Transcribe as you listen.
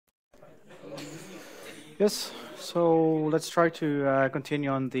Yes, so let's try to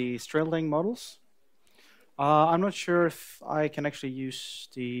continue on the Strilling models. I'm not sure if I can actually use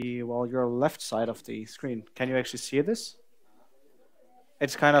your left side of the screen. Can you actually see this?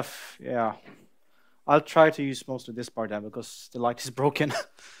 It's kind of, yeah. I'll try to use mostly this part then because the light is broken.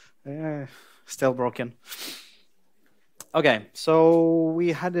 Still broken. Okay, so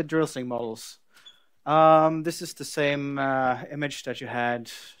we had the drill string models. This is the same image that you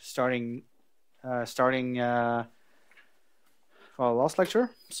had starting last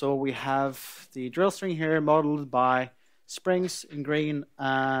lecture. So we have the drill string here modeled by springs in green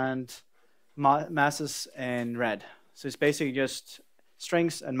and masses in red. So it's basically just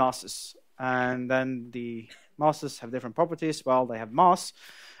strings and masses. And then the masses have different properties. Well, they have mass,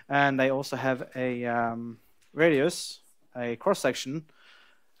 and they also have a radius, a cross-section.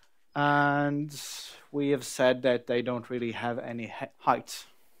 And we have said that they don't really have any height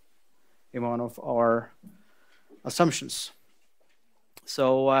in one of our assumptions.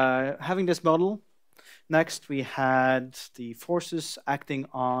 So having this model, next we had the forces acting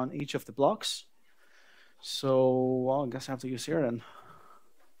on each of the blocks. So well, I guess I have to use here then.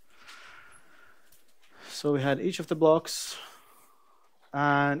 So we had each of the blocks,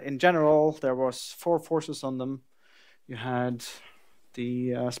 and in general there was 4 forces on them. You had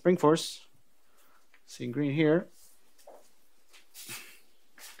the spring force, see in green here.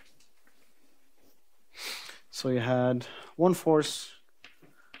 So you had one force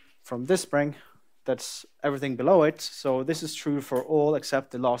from this spring, that's everything below it. So this is true for all except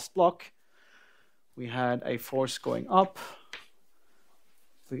the last block. We had a force going up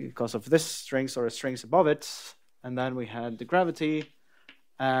because of this strings or the strings above it. And then we had the gravity,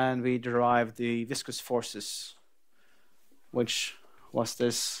 and we derived the viscous forces, which was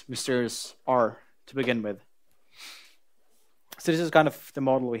this mysterious R to begin with. So this is kind of the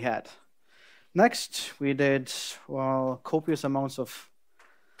model we had. Next, we did, well, copious amounts of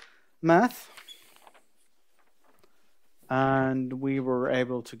math, and we were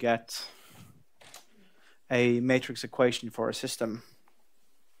able to get a matrix equation for a system,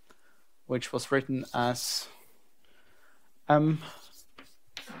 which was written as M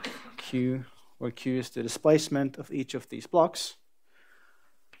Q, where Q is the displacement of each of these blocks,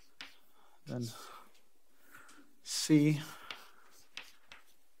 then C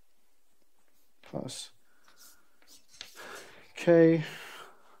plus K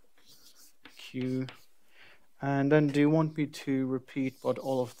Q, and then do you want me to repeat what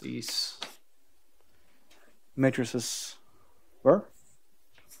all of these matrices were?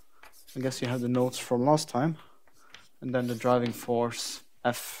 I guess you have the notes from last time, and then the driving force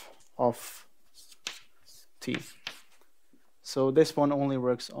F of T. So this one only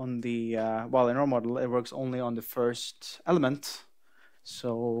works on the, well, in our model, it works only on the first element.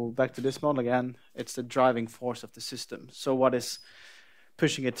 So back to this model again, it's the driving force of the system. So what is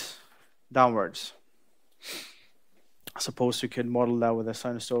pushing it downwards? I suppose you could model that with a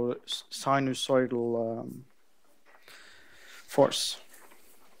sinusoidal force.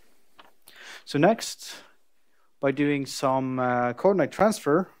 So next, by doing some coordinate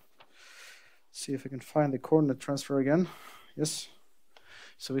transfer, see if I can find the coordinate transfer again. Yes.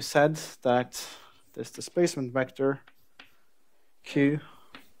 So we said that this displacement vector Q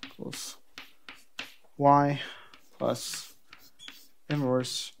equals Y plus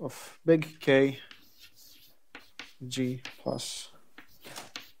inverse of big K G plus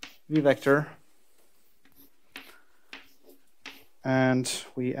V vector. And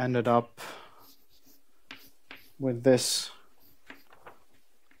we ended up with this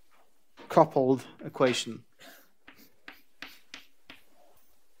coupled equation.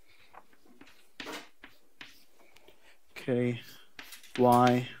 K,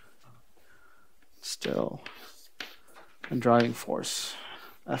 Y, still a driving force,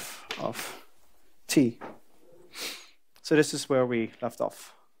 F of T. So this is where we left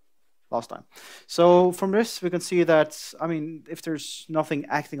off last time. So from this, we can see that, I mean, if there's nothing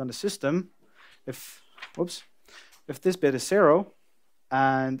acting on the system, if this bit is 0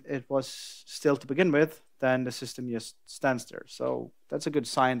 and it was still to begin with, then the system just stands there. So that's a good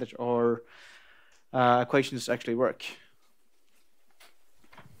sign that our equations actually work.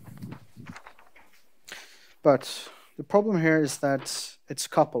 But the problem here is that it's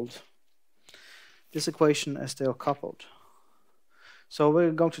coupled. This equation is still coupled. So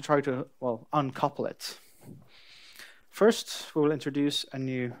we're going to try to, well, uncouple it. First, we will introduce a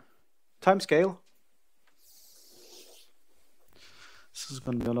new timescale. This is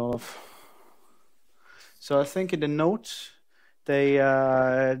going to be a lot of... So I think in the note, they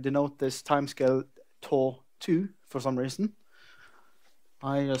denote this timescale tau 2 for some reason.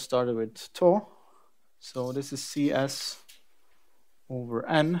 I just started with tau. So this is CS over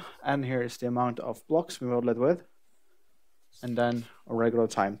N. N here is the amount of blocks we model it with. And then a regular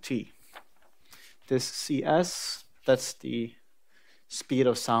time T. This CS, that's the speed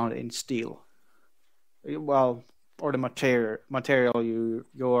of sound in steel. Well, or the material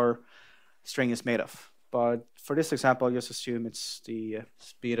your string is made of. But for this example, I'll just assume it's the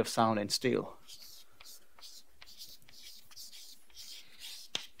speed of sound in steel.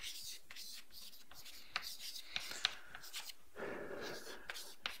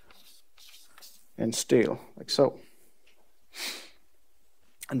 In steel, like so.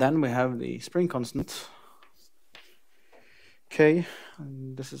 And then we have the spring constant, K,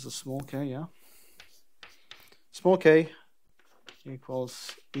 and this is a small k, yeah. Small k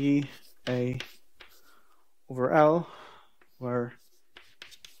equals EA over L, where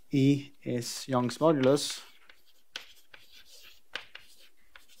E is Young's modulus,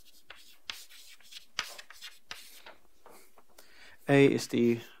 A is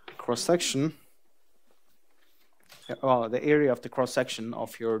the cross-section, well, the area of the cross-section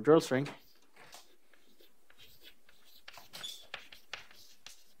of your drill string,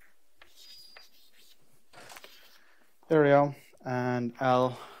 area, and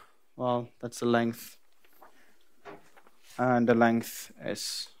L, well, that's the length, and the length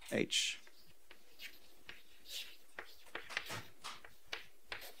is H.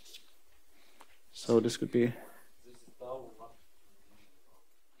 So this could be,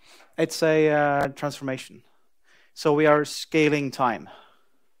 it's a transformation. So we are scaling time.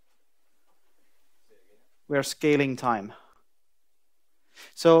 We are scaling time.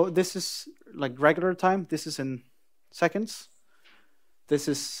 So this is like regular time. This is in seconds. This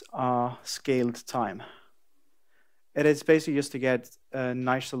is scaled time. It is basically just to get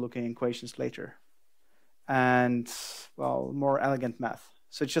nicer looking equations later. And, well, more elegant math.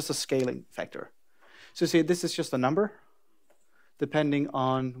 So it's just a scaling factor. So see, this is just a number depending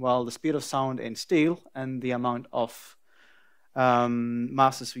on, well, the speed of sound in steel and the amount of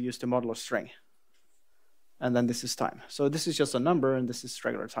masses we use to model a string. And then this is time. So this is just a number, and this is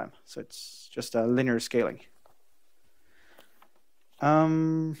regular time. So it's just a linear scaling.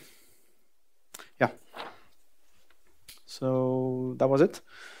 Yeah. So that was it.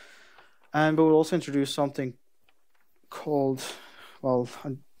 And we will also introduce something called, well,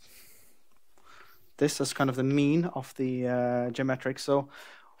 this is kind of the mean of the geometric. So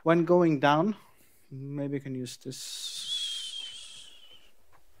when going down, maybe you can use this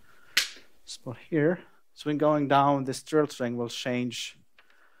spot here. So when going down, this drill string will change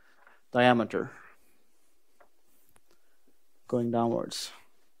diameter going downwards.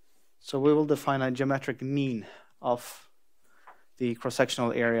 So we will define a geometric mean of the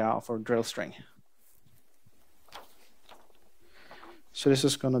cross-sectional area of our drill string. So this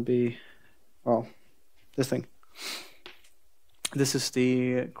is going to be, well, this thing. This is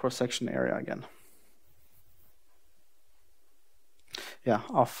the cross-section area again. Yeah,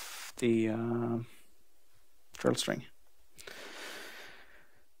 of the drill string.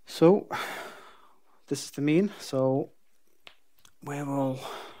 So this is the mean. So we will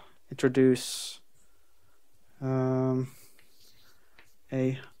introduce AI,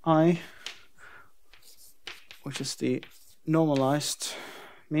 which is the normalized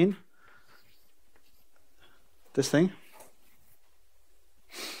mean. This thing.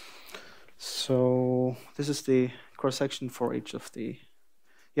 So this is the cross-section for each of the,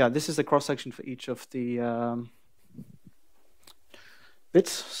 yeah, this is the cross-section for each of the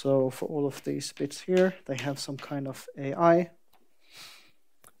bits. So for all of these bits here, they have some kind of AI.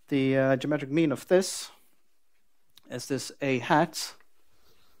 The geometric mean of this is this A hat,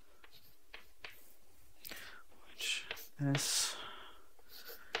 which is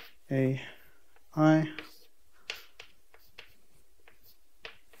AI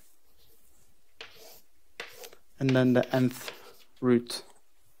and then the nth root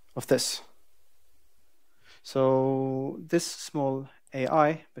of this. So this small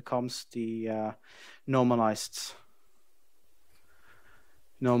AI becomes the normalized,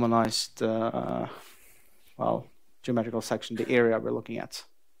 well, geometrical section, the area we're looking at.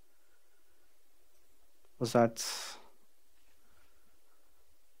 Was that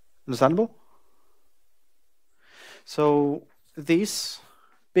understandable? So these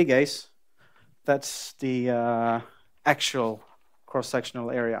big A's, that's the actual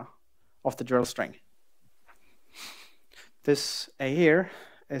cross-sectional area of the drill string. This A here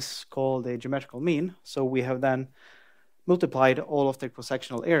is called a geometrical mean. So we have then multiplied all of the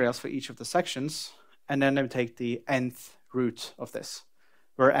cross-sectional areas for each of the sections, and then we take the nth root of this,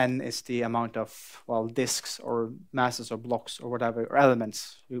 where n is the amount of, well, disks or masses or blocks or whatever, or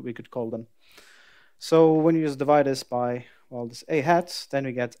elements we could call them. So when you just divide this by, well, this a hat, then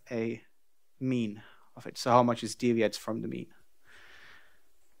we get a mean of it. So how much it deviates from the mean.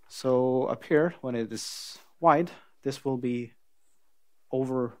 So up here, when it is wide, this will be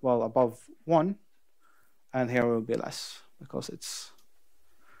over, well, above 1, and here it will be less because it's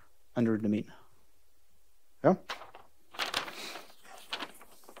under the mean. Yeah.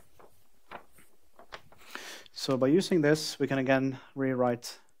 So by using this, we can again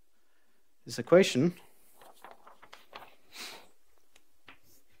rewrite this equation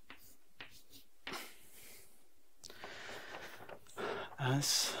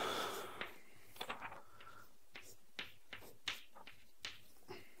as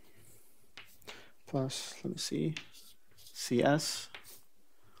plus, let me see, CS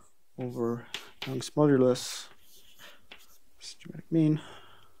over Young's modulus, geometric mean,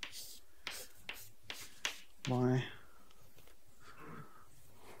 y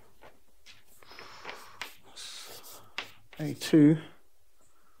A2,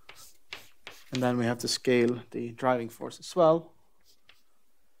 and then we have to scale the driving force as well.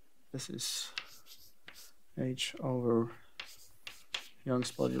 This is H over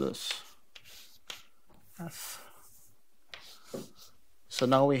Young's modulus F. So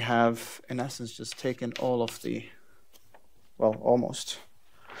now we have, in essence, just taken all of the, well, almost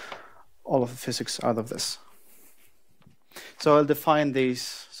all of the physics out of this. So I'll define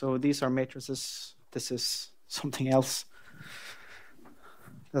these. So these are matrices. This is something else.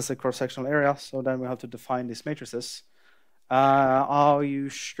 That's the cross-sectional area. So then we have to define these matrices. Are you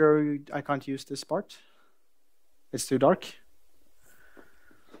sure I can't use this part? It's too dark?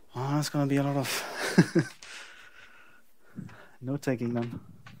 Oh, it's going to be a lot of note-taking then.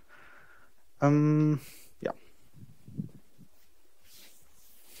 Yeah.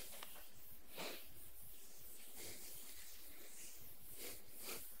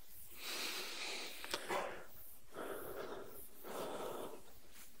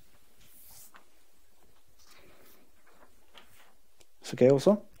 It's okay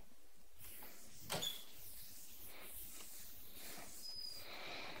also?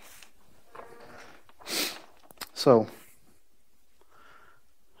 So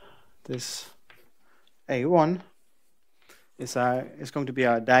this A1 is going to be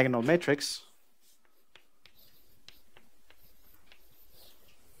a diagonal matrix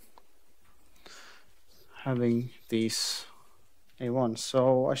having these A1.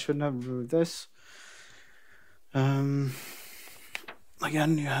 So I shouldn't have removed this.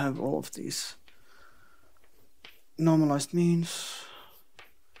 Again, you have all of these normalized means.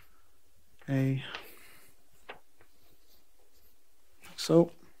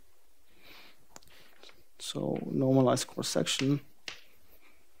 So normalized cross section.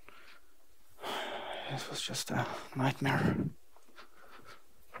 This was just a nightmare.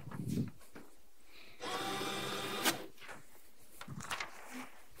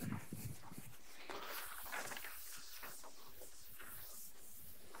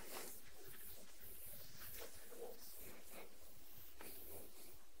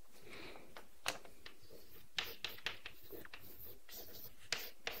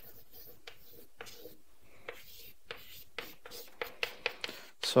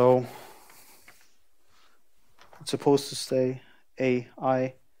 So it's supposed to stay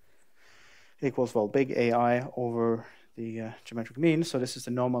AI equals, well, big AI over the geometric mean. So this is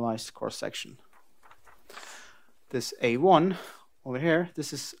the normalized cross section. This A1 over here,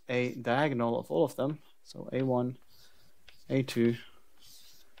 this is a diagonal of all of them. So A1, A2,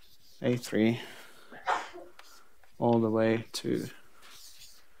 A3, all the way to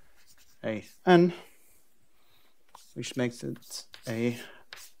AN, which makes it a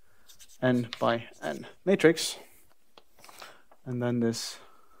n by n matrix. And then this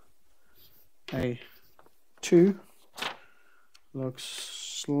A2 looks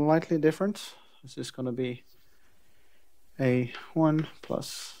slightly different. This is going to be A1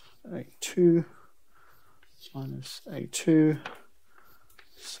 plus A2 minus A2,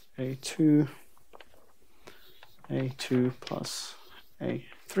 A2, A2 plus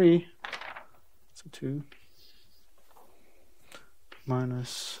A3, so 2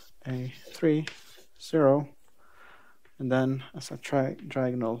 minus A3, 0, and then as a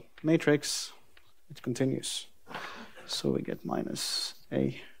diagonal matrix, it continues. So we get minus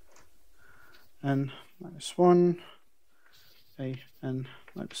A n minus 1, A n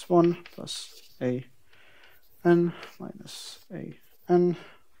minus 1 plus A n minus A n,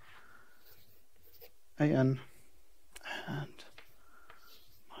 A n, and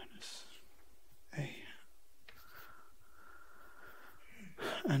minus A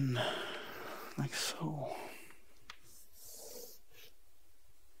n, like so.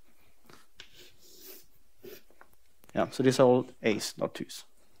 Yeah, so these are all A's, not 2's.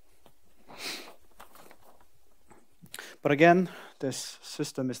 But again, this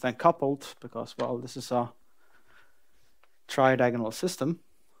system is then coupled because, well, this is a tridiagonal system.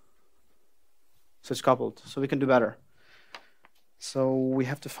 So it's coupled, so we can do better. So we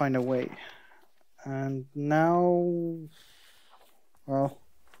have to find a way. And now, well,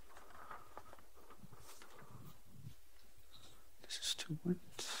 this is 2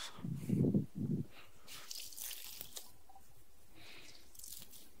 points.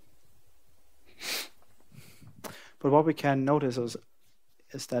 But what we can notice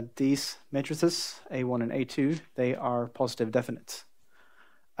is that these matrices, A1 and A2, they are positive definite.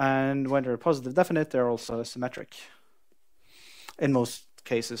 And when they're positive definite, they're also symmetric. In most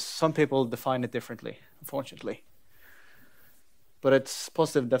cases. Some people define it differently, unfortunately. But it's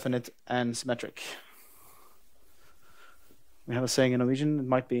positive definite and symmetric. We have a saying in Norwegian, it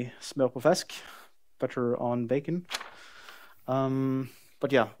might be smør på fisk, butter on bacon.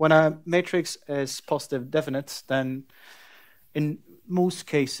 But yeah, when a matrix is positive definite, then in most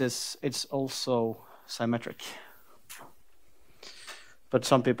cases it's also symmetric. But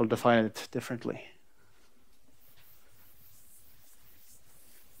some people define it differently.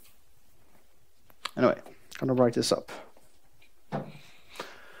 Anyway, I'm gonna write this up.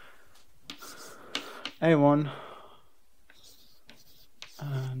 A1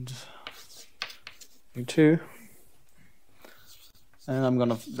 and A2. And I'm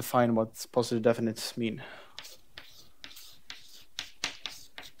gonna define what positive definites mean.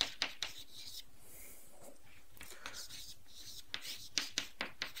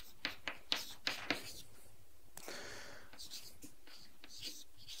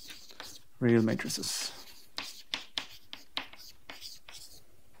 Real matrices.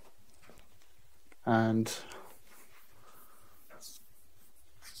 And,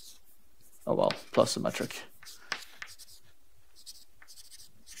 oh well, plus symmetric.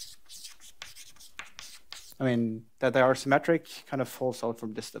 I mean, that they are symmetric kind of falls out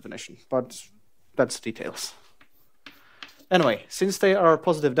from this definition, but that's details. Anyway, since they are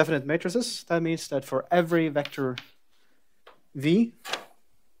positive definite matrices, that means that for every vector V,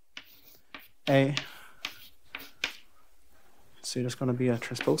 so there's going to be a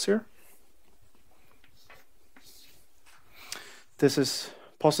transpose here. This is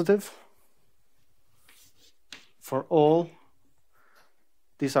positive for all.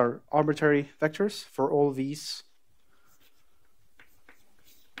 These are arbitrary vectors for all V's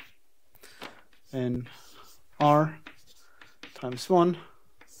in R times 1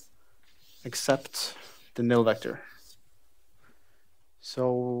 except the nil vector.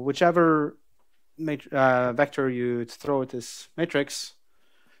 So whichever vector you throw at this matrix,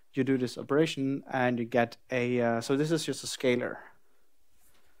 you do this operation and you get a, so this is just a scalar.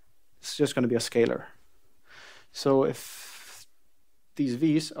 It's just going to be a scalar. So if these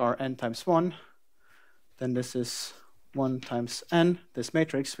V's are n times 1, then this is 1 times n. This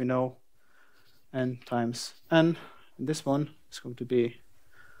matrix, we know n times n. And this one is going to be,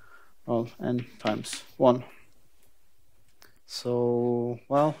 well, n times 1. So,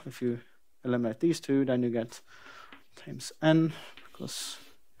 well, if you eliminate these two, then you get times n, because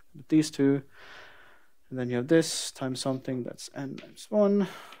these two, and then you have this times something that's n times 1.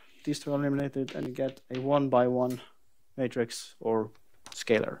 These two are eliminated, and you get a 1 by 1 matrix or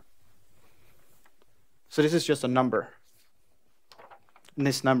scalar. So this is just a number. And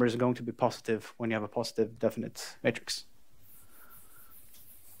this number is going to be positive when you have a positive definite matrix.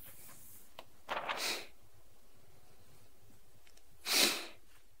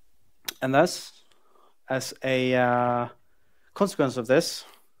 And thus, as a consequence of this,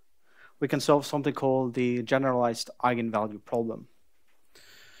 we can solve something called the generalized eigenvalue problem.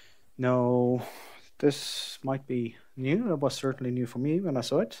 Now, this might be new. It was certainly new for me when I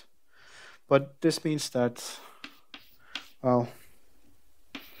saw it. But this means that, well,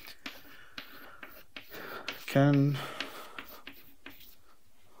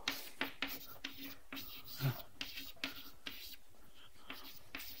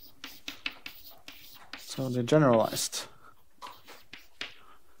 so the generalized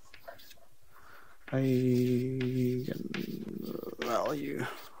eigenvalue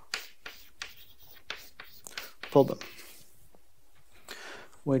problem,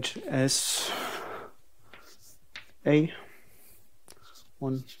 which is A1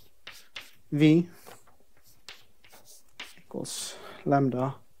 V equals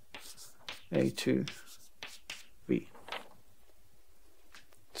lambda A2 V.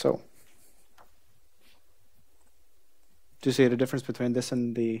 So, do you see the difference between this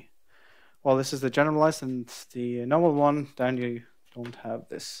and the, well, this is the generalized and the normal one, then you don't have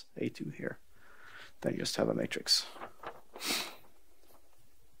this A2 here. than just have a matrix.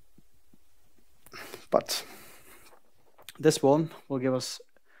 But this one will give us,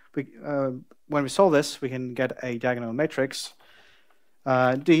 when we solve this, we can get a diagonal matrix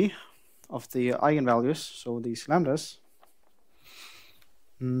D of the eigenvalues, so these lambdas.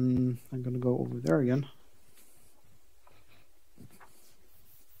 I'm going to go over there again.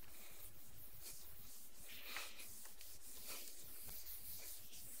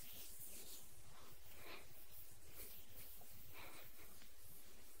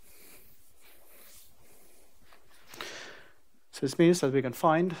 So this means that we can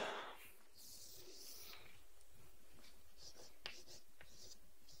find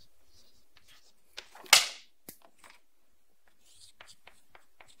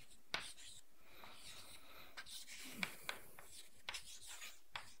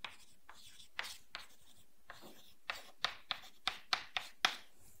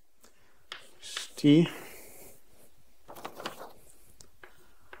D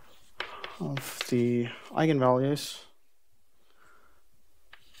of the eigenvalues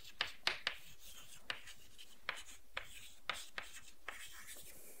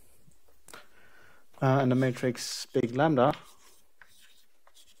and the matrix big lambda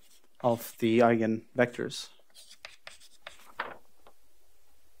of the eigenvectors.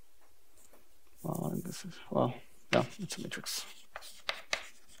 Well, yeah, it's a matrix.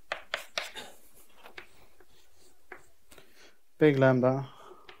 Big lambda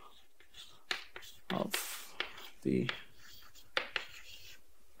of the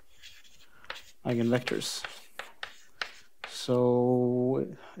eigenvectors. So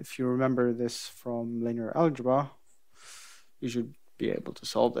if you remember this from linear algebra, you should be able to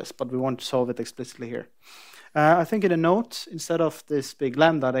solve this, but we want to solve it explicitly here. I think in a note, instead of this big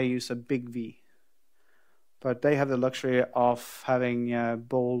lambda, they use a big V. But they have the luxury of having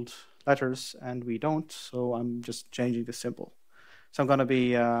bold letters, and we don't. So I'm just changing the symbol. So I'm going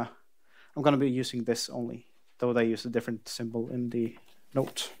to be using this only, though they use a different symbol in the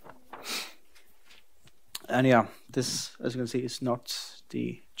note. And yeah, this, as you can see, is not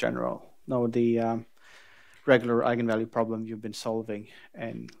the regular eigenvalue problem you've been solving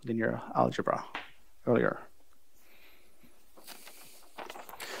in linear algebra earlier.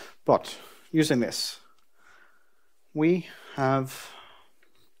 But using this, we have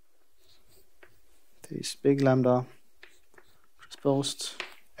this big lambda transposed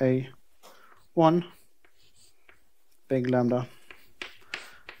A1, big lambda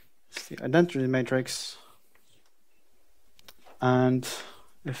is the identity matrix, and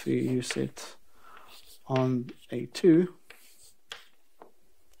if we use it on A2, going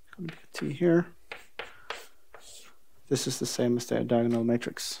to be a T here, this is the same as the diagonal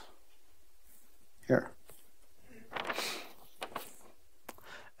matrix here.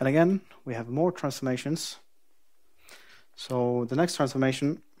 And again, we have more transformations. So the next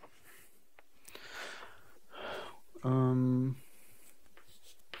transformation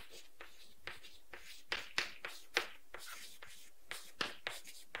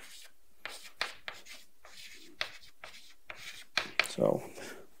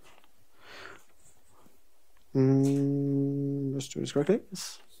let's do this correctly.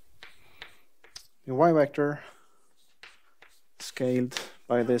 The y vector scaled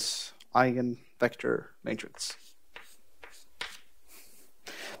by this eigenvector matrix,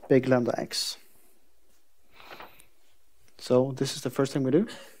 big lambda x. So this is the first thing we do.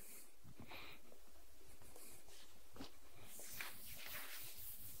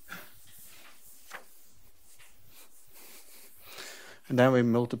 And then we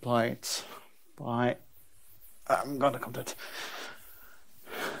multiply it by, I'm going to come to it.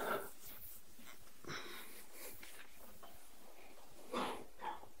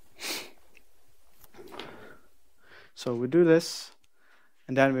 So we do this,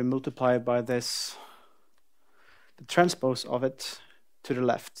 and then we multiply by this, the transpose of it to the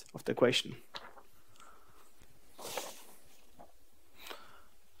left of the equation.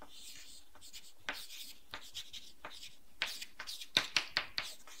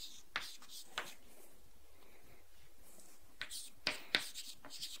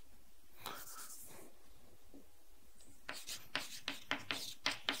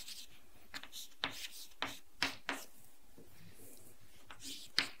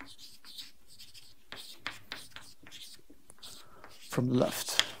 From the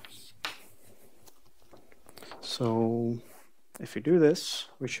left. So if we do this,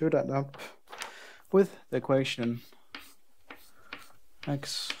 we should end up with the equation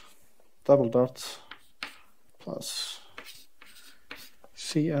x double dot plus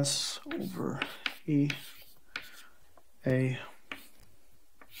cs over e a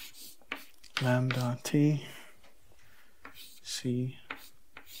lambda t c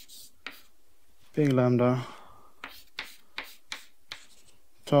big lambda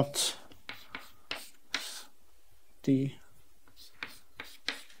dot d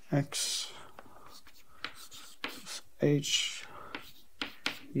x h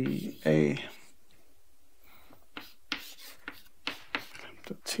e a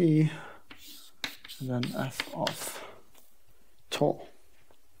lambda t and then f of tau.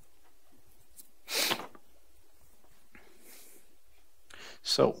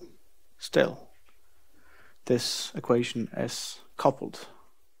 So still this equation is coupled,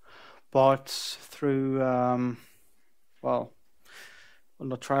 but through well,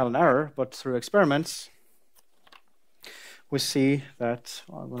 not trial and error, but through experiments, we see that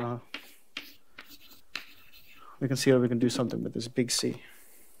we can see that we can do something with this big C.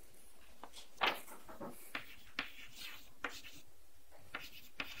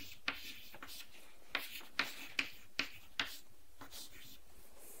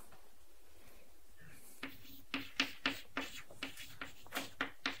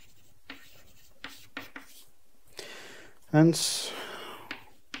 Hence,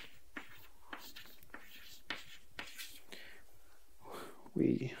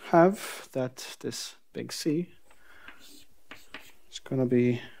 we have that this big C is going to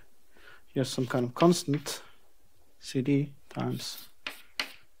be just some kind of constant CD times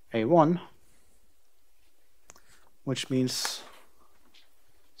A1, which means,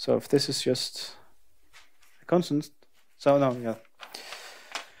 so if this is just a constant, so no, yeah,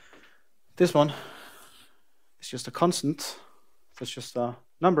 this one is just a constant, so it's just a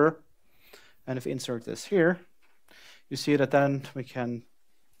number, and if we insert this here, you see that then we can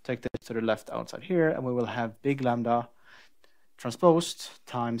take this to the left outside here, and we will have big lambda transposed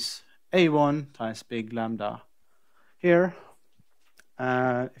times A1 times big lambda here.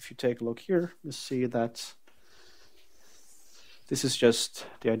 And if you take a look here, you see that this is just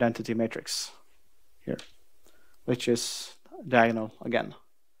the identity matrix here, which is diagonal again.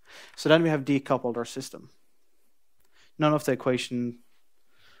 So then we have decoupled our system. None of the equation,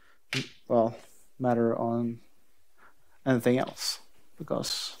 well, matter on anything else,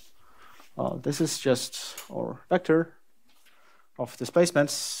 because this is just our vector of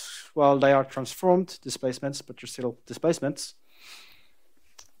displacements. Well, they are transformed displacements, but they're still displacements.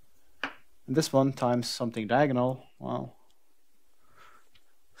 And this one times something diagonal, well,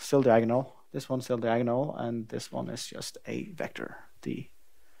 still diagonal. This one's still diagonal, and this one is just a vector, d.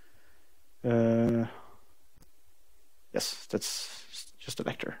 Yes, that's just a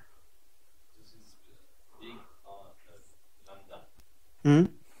vector. This is big lambda. Mm-hmm.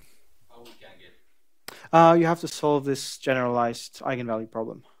 How we can get? You have to solve this generalized eigenvalue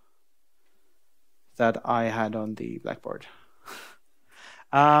problem that I had on the blackboard.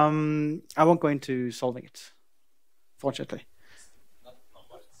 I won't go into solving it, fortunately. Not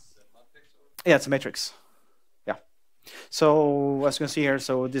number, it's a matrix or? Yeah, it's a matrix. Yeah. So as you can see here,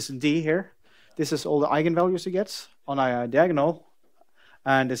 so this D here, this is all the eigenvalues you get on a diagonal,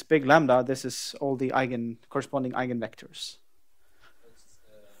 and this big lambda, this is all the corresponding eigenvectors. It's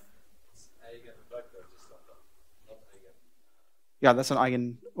eigenvector, this lambda, not eigen. Yeah, that's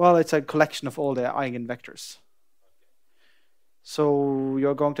an well, it's a collection of all the eigenvectors. So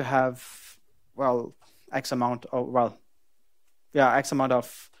you're going to have, well, X amount of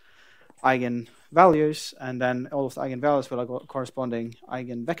eigenvalues, and then all of the eigenvalues will have a corresponding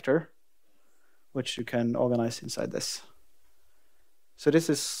eigenvector, which you can organize inside this. So this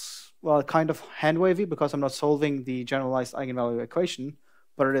is, well, kind of hand-wavy because I'm not solving the generalized eigenvalue equation,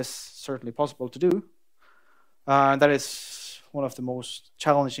 but it is certainly possible to do. That is one of the most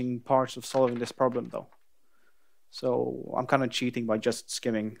challenging parts of solving this problem, though. So I'm kind of cheating by just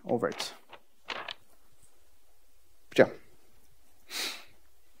skimming over it. But yeah.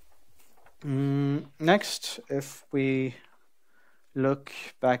 Next, if we look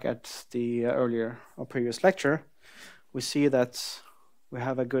back at the earlier or previous lecture, we see that we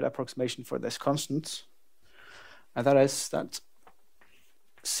have a good approximation for this constant, and that is that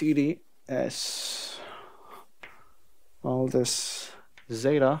CD is, well, this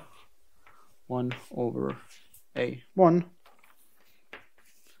zeta 1 over A1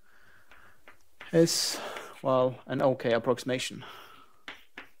 is, well, an okay approximation.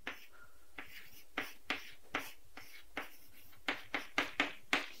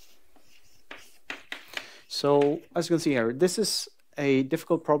 So as you can see here, this is a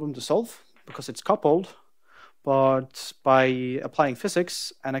difficult problem to solve because it's coupled, but by applying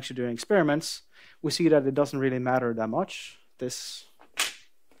physics and actually doing experiments, we see that it doesn't really matter that much, this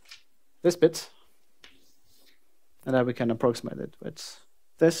bit, and that we can approximate it with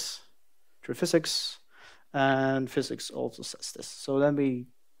this through physics, and physics also says this. So then we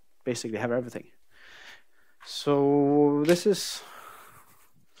basically have everything. So this is,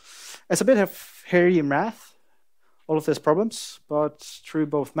 it's a bit of hairy math, all of these problems, but through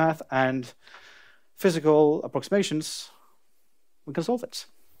both math and physical approximations, we can solve it.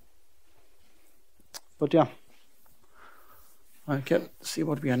 But yeah, I can see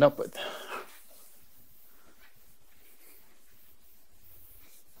what we end up with.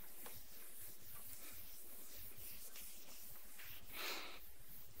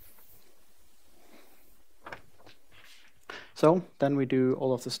 So then we do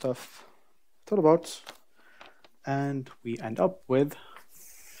all of the stuff thought about, and we end up with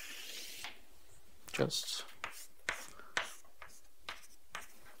just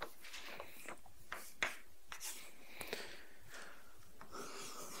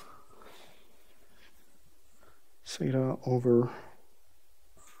theta over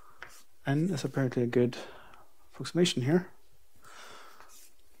n is apparently a good approximation here.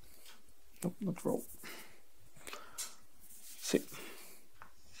 Nope, not roll. See.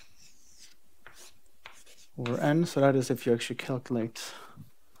 Over n, so that is if you actually calculate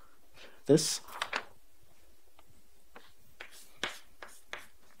this.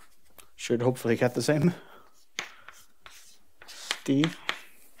 Should hopefully get the same. D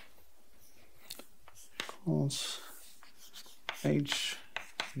equals H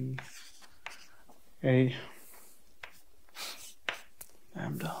E A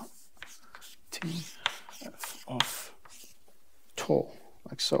lambda T F of tau,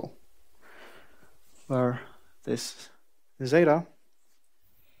 like so, where this zeta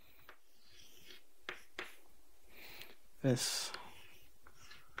is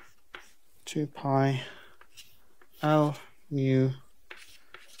 2 pi L mu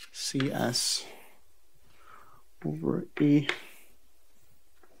CS over E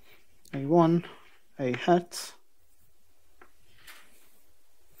A1 A hat.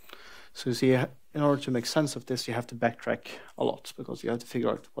 So you see, in order to make sense of this, you have to backtrack a lot, because you have to figure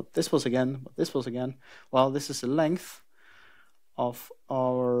out what this was again, what this was again. Well, this is the length of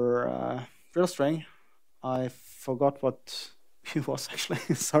our drill string. I forgot what it was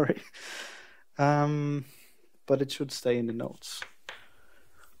actually, sorry. But it should stay in the notes.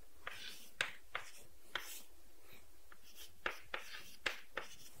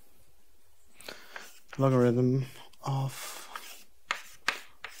 Logarithm of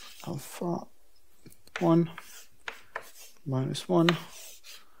alpha 1 minus 1,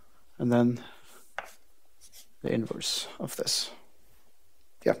 and then the inverse of this.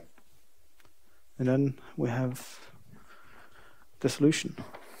 Yeah. And then we have the solution.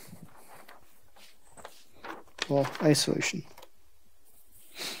 Well, a solution.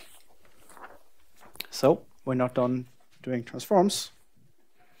 So we're not done doing transforms.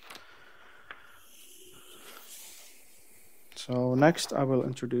 So next I will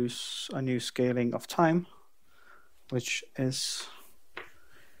introduce a new scaling of time, which is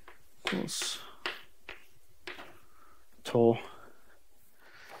equals tau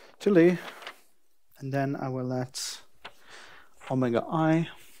to Lee, and then I will let omega I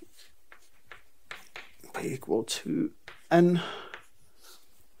be equal to n.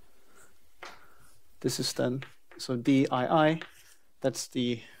 This is then, so dii, that's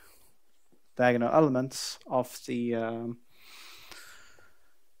the diagonal elements of the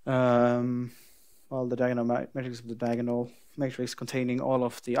well, the diagonal matrix of the diagonal matrix containing all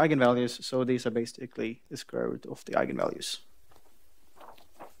of the eigenvalues. So these are basically the square root of the eigenvalues.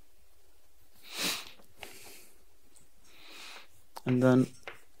 And then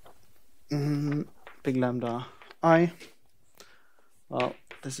big lambda I, well,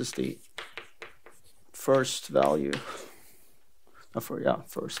 this is the first value,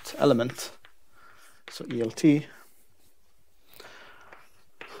 first element, so ELT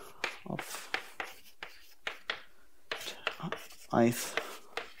of ith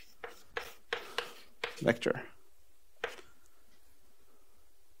vector.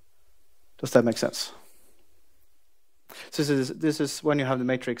 Does that make sense? So this is when you have the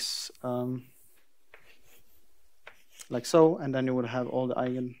matrix like so, and then you would have all the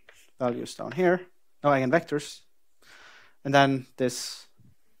eigenvalues down here, no eigenvectors, and then this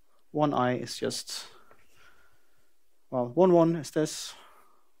 1i is just, well, 1, 1 is this,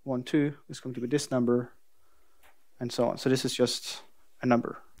 1, 2 is going to be this number, and so on. So this is just a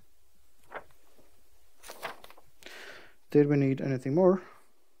number. Did we need anything more?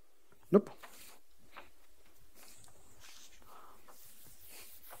 Nope.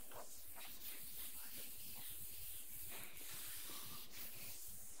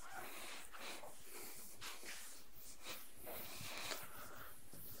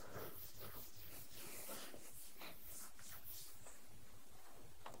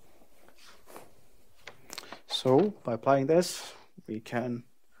 So by applying this, we can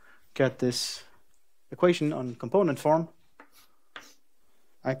get this equation on component form.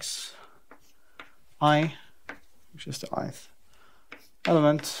 X I, which is the ith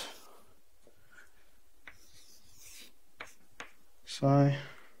element, xi.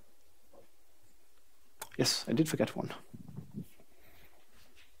 Yes, I did forget one.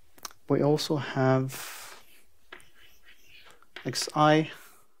 We also have xi,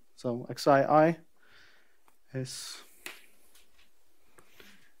 so xii is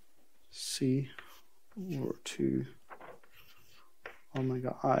c over 2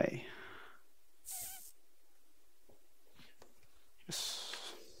 omega I. Yes.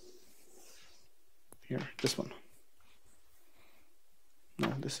 Here, this one.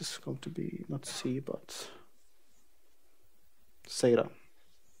 No, this is going to be not C, but zeta.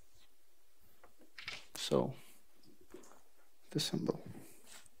 So, this symbol.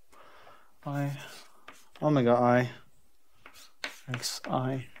 I, omega I,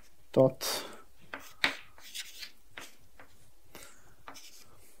 xi dot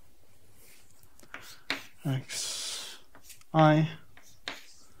x I.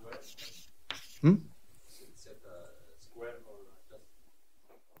 Is it square or just?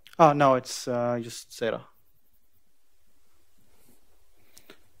 Oh no, it's just zeta.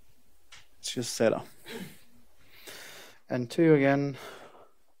 It's just zeta. And 2 again.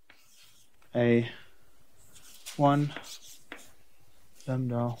 A 1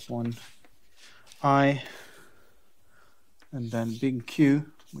 lambda 1 I, and then big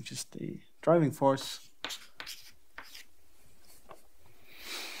Q, which is the driving force.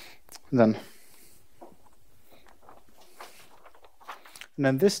 And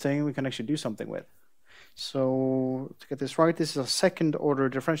then this thing we can actually do something with. So to get this right, this is a second order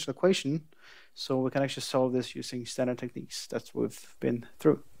differential equation. So we can actually solve this using standard techniques that we've been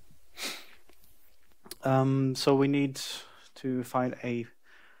through. So we need to find a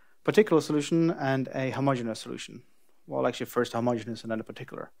particular solution and a homogeneous solution. Well, actually first a homogeneous and then a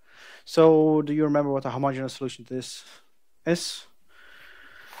particular. So do you remember what a homogeneous solution to this is?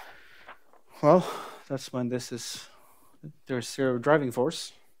 Well, that's when there's zero driving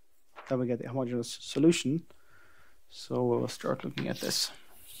force. Then we get the homogeneous solution. So we'll start looking at this.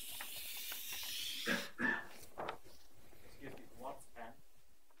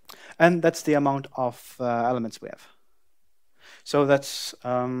 And that's the amount of elements we have. So that's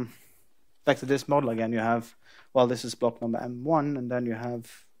back to this model again. You have, well, this is block number M1, and then you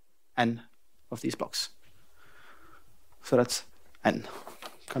have N of these blocks. So that's N,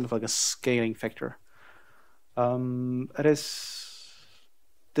 kind of like a scaling factor. It is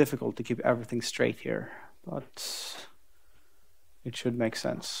difficult to keep everything straight here, but it should make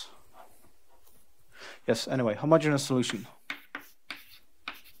sense. Yes, anyway, homogeneous solution.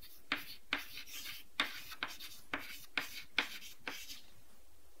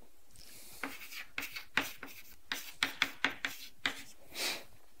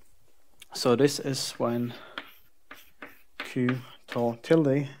 So this is when Q tau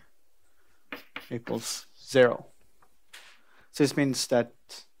tilde equals 0. So this means that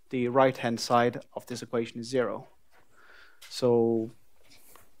the right-hand side of this equation is 0. So,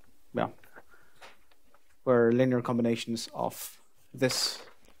 yeah, where linear combinations of this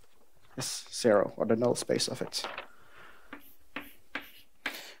is 0, or the null space of it.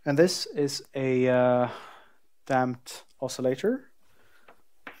 And this is a damped oscillator,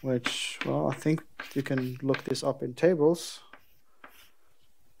 which, well, I think you can look this up in tables,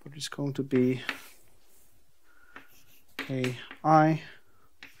 but it's going to be AI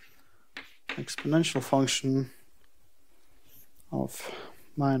exponential function of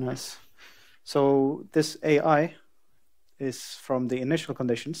minus. So this AI is from the initial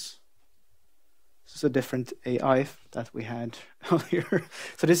conditions. This is a different AI that we had earlier.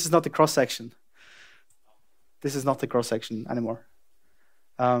 So this is not the cross section. This is not the cross section anymore.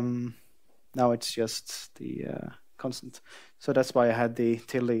 Now it's just the constant. So that's why I had the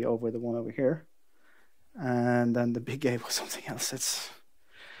tilde over the one over here. And then the big A was something else.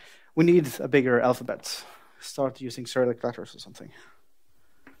 We need a bigger alphabet. Start using Cyrillic letters or something.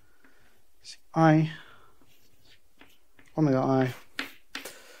 I, omega I.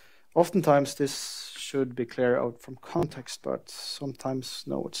 Oftentimes this should be clear out from context, but sometimes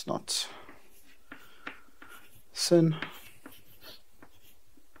no, it's not. Sin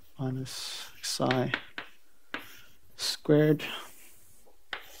minus xi squared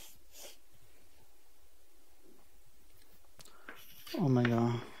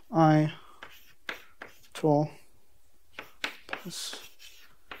omega I tau plus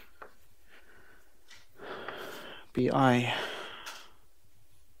bi.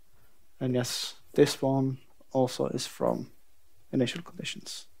 And yes, this one also is from initial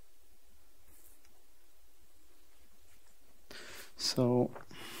conditions. So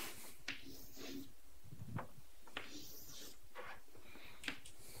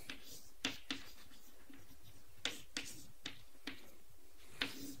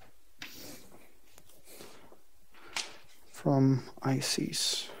from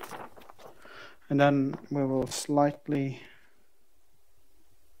ICs. And then we will slightly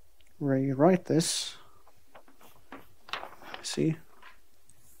rewrite this. See,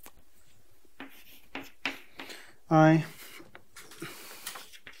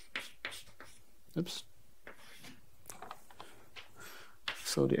 oops.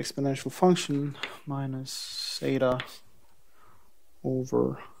 So the exponential function minus zeta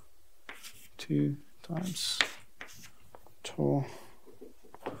over 2 times tau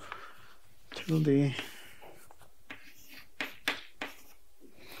tilde.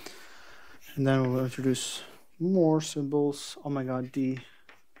 And then we'll introduce more symbols. Omega d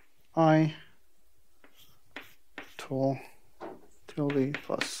I tau tilde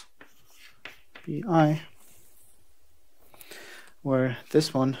plus bi, where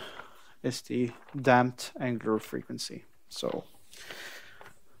this one is the damped angular frequency. So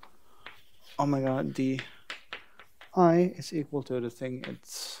omega d I is equal to the thing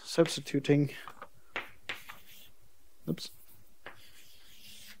it's substituting. Oops.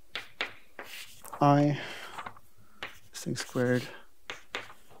 I, this thing squared,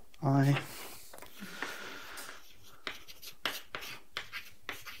 I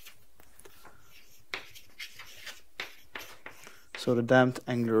so the damped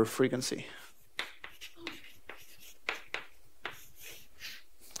angular frequency.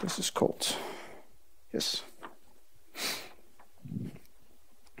 This is called, yes.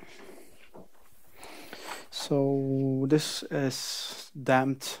 So this is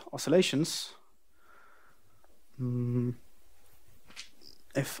damped oscillations.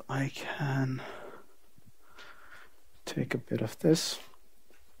 If I can take a bit of this.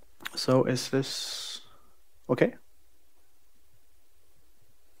 So is this okay?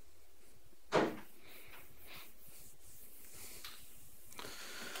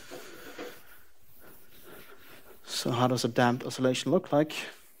 So how does a damped oscillation look like?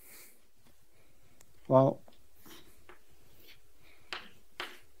 Well,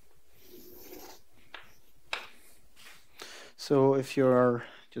 so if you're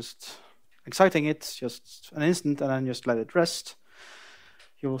just exciting it just an instant and then just let it rest,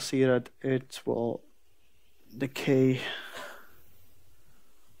 you will see that it will decay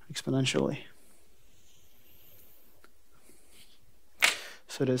exponentially.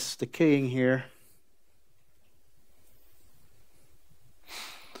 So this decaying here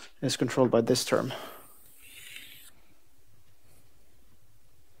is controlled by this term.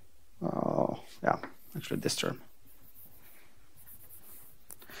 Oh, yeah, actually this term.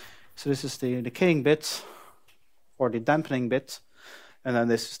 So this is the decaying bit, or the dampening bit, and then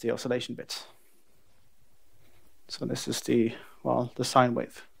this is the oscillation bit. So this is the, well, the sine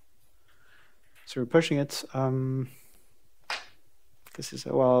wave. So we're pushing it, because it's,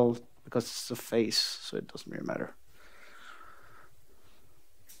 well, because it's a phase, so it doesn't really matter.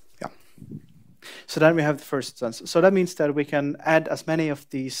 Yeah. So then we have the first sense. So that means that we can add as many of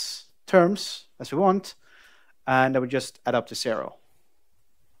these terms as we want, and that we just add up to 0.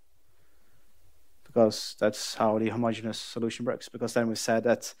 Because that's how the homogeneous solution works, because then we said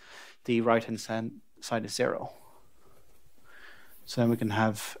that the right-hand side is 0. So then we can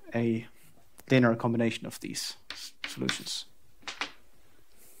have a linear combination of these solutions.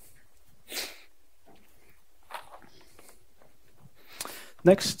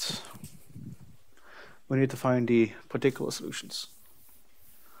 Next, we need to find the particular solutions.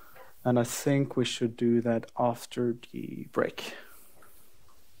 And I think we should do that after the break.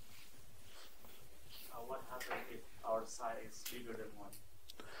 What happens if our side is bigger than 1?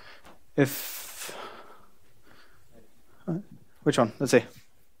 If which one? Let's see.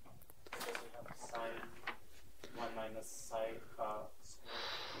 Because we have sine 1 minus sine squared.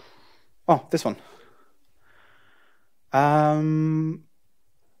 Oh, this one.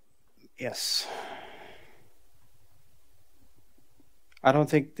 Yes. I don't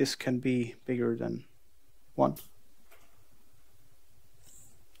think this can be bigger than 1.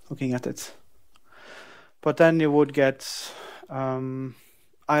 Looking at it. But then you would get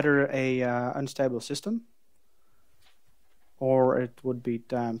either a unstable system, or it would be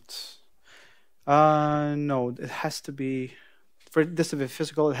damped. No, it has to be, for this to be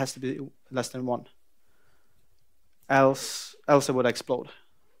physical, it has to be less than 1. Else it would explode.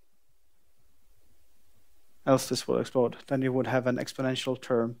 Else this will explode. Then you would have an exponential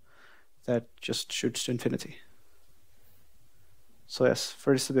term that just shoots to infinity. So yes,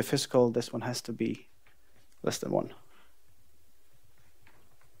 for this to be physical, this one has to be less than 1.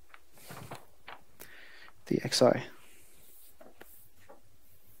 The xi.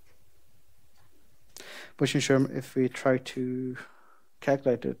 Which in sure if we try to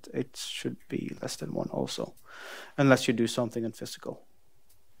calculate it, it should be less than 1 also, unless you do something in physical.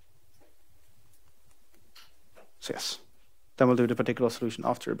 So yes, then we'll do the particular solution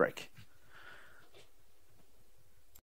after a break.